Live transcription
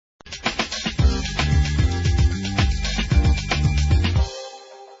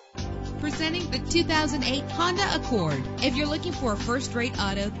the 2008 Honda Accord. If you're looking for a first-rate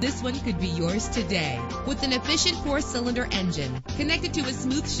auto, this one could be yours today. With an efficient 4-cylinder engine connected to a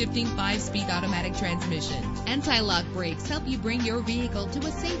smooth shifting 5-speed automatic transmission. Anti-lock brakes help you bring your vehicle to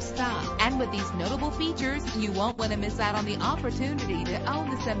a safe stop. And with these notable features, you won't want to miss out on the opportunity to own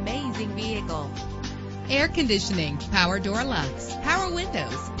this amazing vehicle. Air conditioning, power door locks, power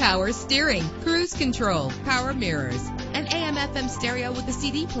windows, power steering, cruise control, power mirrors, an AM/FM stereo with a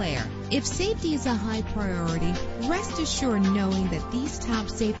CD player. If safety is a high priority, rest assured knowing that these top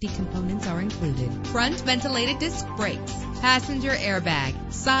safety components are included. Front ventilated disc brakes, passenger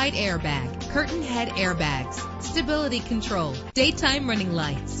airbag, side airbag, curtain head airbags, stability control, daytime running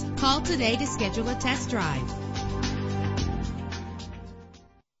lights. Call today to schedule a test drive.